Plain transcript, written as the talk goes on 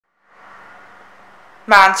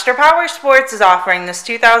Monster Powersports is offering this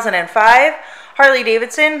 2005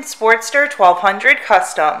 Harley-Davidson Sportster 1200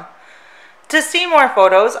 Custom. To see more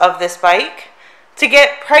photos of this bike, to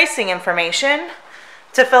get pricing information,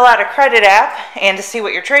 to fill out a credit app, and to see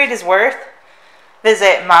what your trade is worth,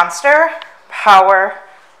 visit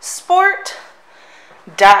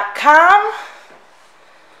monsterpowersport.com.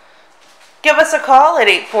 Give us a call at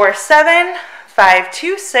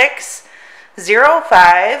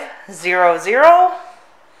 847-526-0500.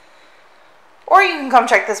 Or you can come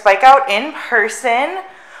check this bike out in person.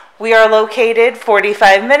 We are located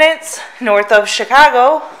 45 minutes north of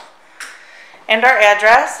Chicago. And our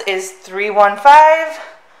address is 315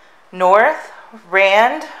 North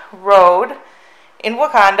Rand Road in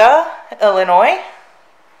Wauconda, Illinois.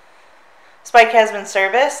 This bike has been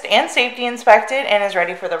serviced and safety inspected and is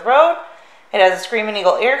ready for the road. It has a Screaming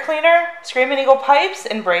Eagle air cleaner, Screaming Eagle pipes,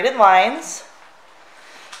 and braided lines.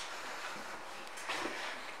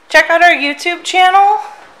 Check out our YouTube channel,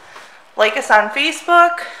 like us on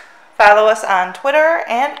Facebook, follow us on Twitter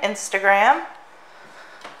and Instagram.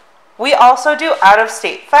 We also do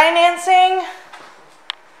out-of-state financing,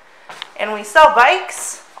 and we sell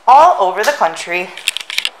bikes all over the country.